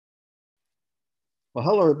Well,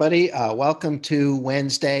 hello everybody. Welcome to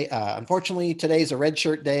Wednesday. Unfortunately, today's a red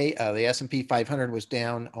shirt day. The S&P 500 was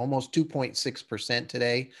down almost 2.6%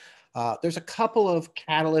 today. There's a couple of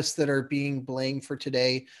catalysts that are being blamed for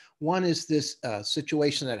today. One is this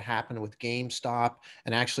situation that happened with GameStop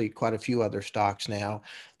and actually quite a few other stocks now.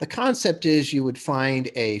 The concept is you would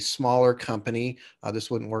find a smaller company.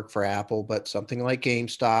 This wouldn't work for Apple, but something like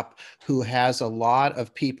GameStop, who has a lot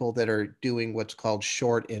of people that are doing what's called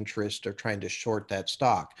short interest or trying to short that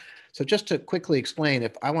stock. So just to quickly explain,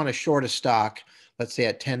 if I want to short a stock, let's say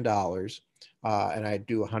at $10, and I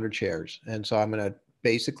do 100 shares, and so I'm going to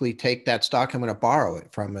basically take that stock. I'm going to borrow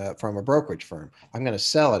it from a brokerage firm. I'm going to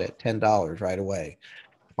sell it at $10 right away.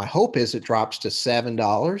 My hope is it drops to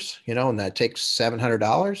 $7, and that takes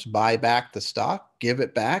 $700, buy back the stock, give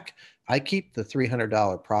it back. I keep the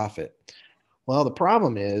 $300 profit. Well, the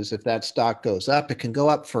problem is if that stock goes up, it can go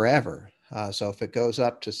up forever. So if it goes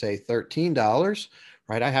up to say $13,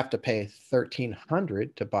 right, I have to pay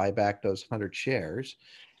 $1,300 to buy back those 100 shares.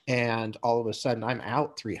 And all of a sudden I'm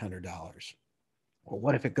out $300. Well,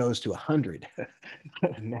 what if it goes to 100?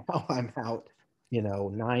 Now I'm out,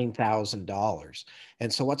 $9,000.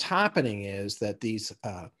 And so what's happening is that these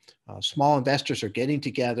small investors are getting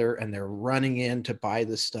together and they're running in to buy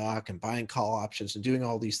the stock and buying call options and doing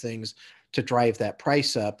all these things to drive that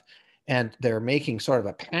price up. And they're making sort of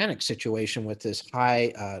a panic situation with this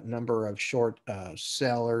high number of short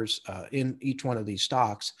sellers in each one of these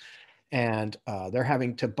stocks. And they're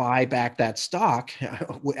having to buy back that stock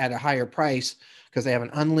at a higher price because they have an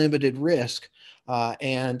unlimited risk.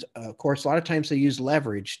 And of course, a lot of times they use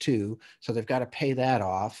leverage too. So they've got to pay that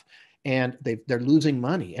off and they're losing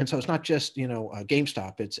money. And so it's not just,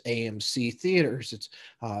 GameStop, it's AMC Theaters, it's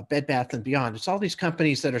Bed Bath and Beyond. It's all these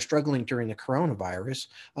companies that are struggling during the coronavirus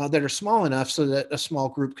that are small enough so that a small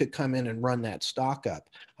group could come in and run that stock up.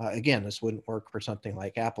 Again, this wouldn't work for something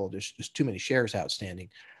like Apple. There's just too many shares outstanding.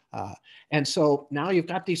 Uh, and so now you've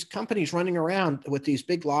got these companies running around with these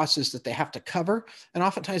big losses that they have to cover. And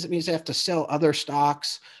oftentimes it means they have to sell other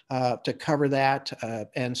stocks to cover that.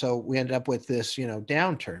 And so we end up with this,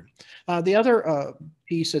 downturn. The other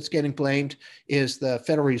piece that's getting blamed is the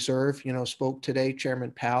Federal Reserve, spoke today,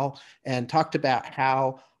 Chairman Powell, and talked about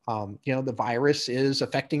how the virus is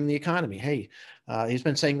affecting the economy. Hey, he's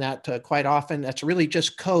been saying that quite often. That's really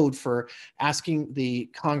just code for asking the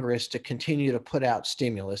Congress to continue to put out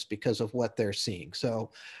stimulus because of what they're seeing.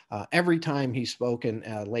 So every time he's spoken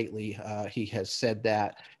lately, he has said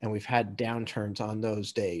that, and we've had downturns on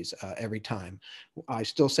those days every time. I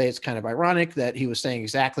still say it's kind of ironic that he was saying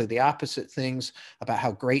exactly the opposite things about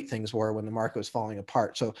how great things were when the market was falling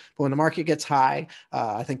apart. So when the market gets high,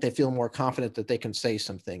 I think they feel more confident that they can say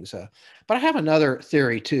some things. But I have another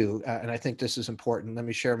theory too, and I think this is important. Let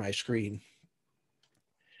me share my screen.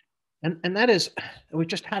 And that is, we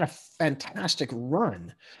just had a fantastic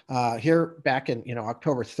run here back in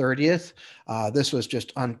October 30th. This was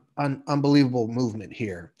just unbelievable movement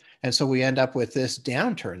here. And so we end up with this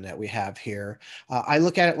downturn that we have here. I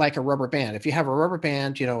look at it like a rubber band. If you have a rubber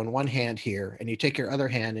band, in one hand here, and you take your other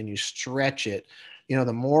hand and you stretch it,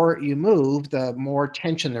 the more you move, the more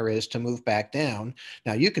tension there is to move back down.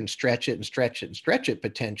 Now you can stretch it and stretch it and stretch it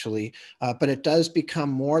potentially, but it does become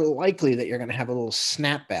more likely that you're going to have a little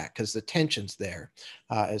snapback because the tension's there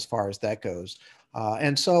as far as that goes.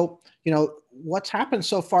 And so, what's happened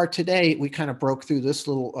so far today, we kind of broke through this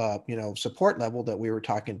little, support level that we were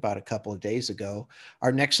talking about a couple of days ago.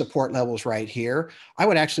 Our next support level is right here. I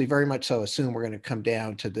would actually very much so assume we're going to come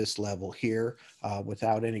down to this level here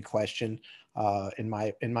without any question, in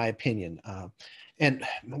my opinion. And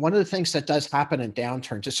one of the things that does happen in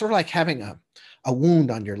downturns, it's sort of like having a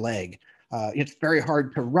wound on your leg. It's very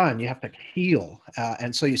hard to run. You have to heal.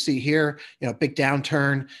 And so you see here, big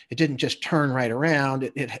downturn. It didn't just turn right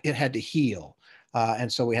around. It had to heal.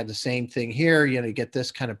 And so we had the same thing here. You get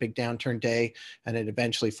this kind of big downturn day, and it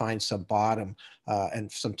eventually finds some bottom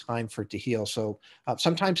and some time for it to heal. So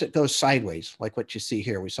sometimes it goes sideways, like what you see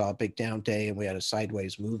here. We saw a big down day, and we had a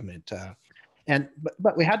sideways movement.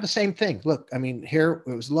 But we had the same thing. Look, I mean, here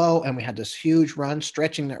it was low and we had this huge run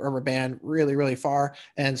stretching that rubber band really, really far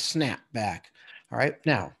and snap back. All right.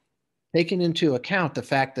 Now, taking into account the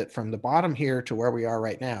fact that from the bottom here to where we are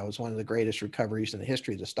right now is one of the greatest recoveries in the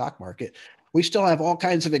history of the stock market, we still have all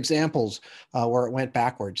kinds of examples where it went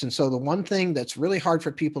backwards. And so the one thing that's really hard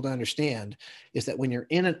for people to understand is that when you're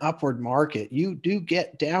in an upward market, you do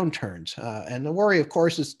get downturns. And the worry, of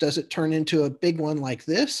course, is does it turn into a big one like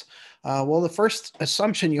this? Well, the first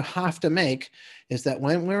assumption you have to make is that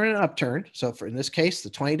when we're in an upturn, so in this case, the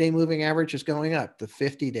 20-day moving average is going up, the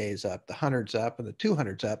 50 days up, the 100's up, and the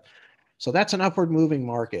 200's up. So that's an upward moving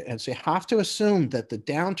market. And so you have to assume that the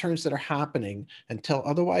downturns that are happening until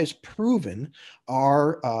otherwise proven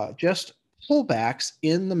are just pullbacks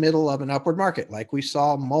in the middle of an upward market, like we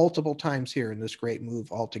saw multiple times here in this great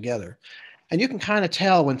move altogether. And you can kind of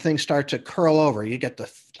tell when things start to curl over. You get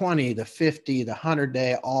the 20, the 50, the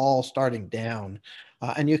 100-day all starting down.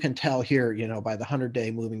 And you can tell here, by the 100-day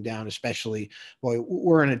moving down, especially, boy,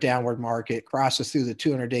 we're in a downward market, crosses through the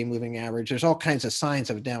 200-day moving average. There's all kinds of signs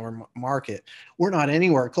of a downward market. We're not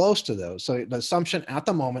anywhere close to those. So the assumption at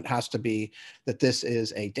the moment has to be that this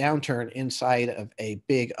is a downturn inside of a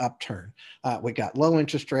big upturn. We got low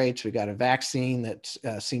interest rates. We got a vaccine that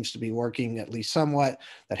seems to be working at least somewhat,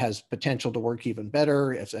 that has potential to work even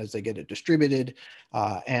better as they get it distributed.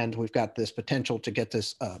 And we've got this potential to get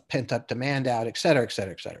this pent up demand out, et cetera, et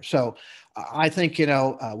cetera, et cetera. So I think,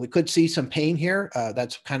 we could see some pain here.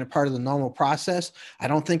 That's kind of part of the normal process. I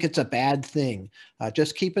don't think it's a bad thing.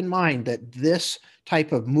 Just keep in mind that this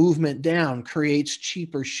type of movement down creates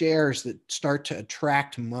cheaper shares that start to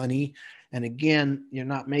attract money. And again, you're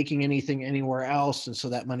not making anything anywhere else. And so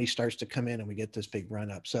that money starts to come in and we get this big run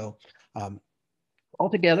up. So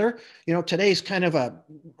altogether, today's kind of an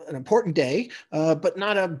important day, but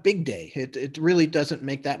not a big day. It really doesn't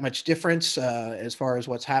make that much difference as far as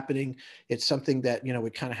what's happening. It's something that, we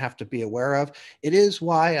kind of have to be aware of. It is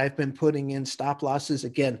why I've been putting in stop losses.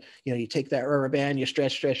 Again, you take that rubber band, you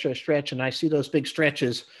stretch, and I see those big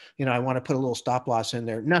stretches. I want to put a little stop loss in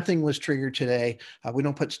there. Nothing was triggered today. We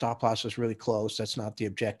don't put stop losses really close. That's not the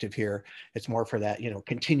objective here. It's more for that,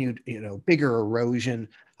 continued, bigger erosion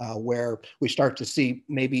where we start to see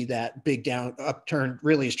maybe that big upturn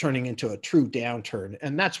really is turning into a true downturn.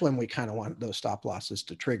 And that's when we kind of want those stop losses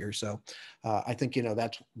to trigger. So I think,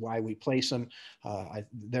 that's why we place them.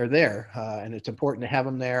 They're there and it's important to have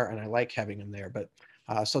them there. And I like having them there. But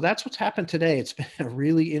so that's what's happened today. It's been a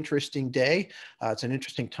really interesting day. It's an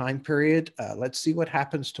interesting time period. Let's see what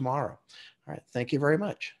happens tomorrow. All right. Thank you very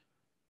much.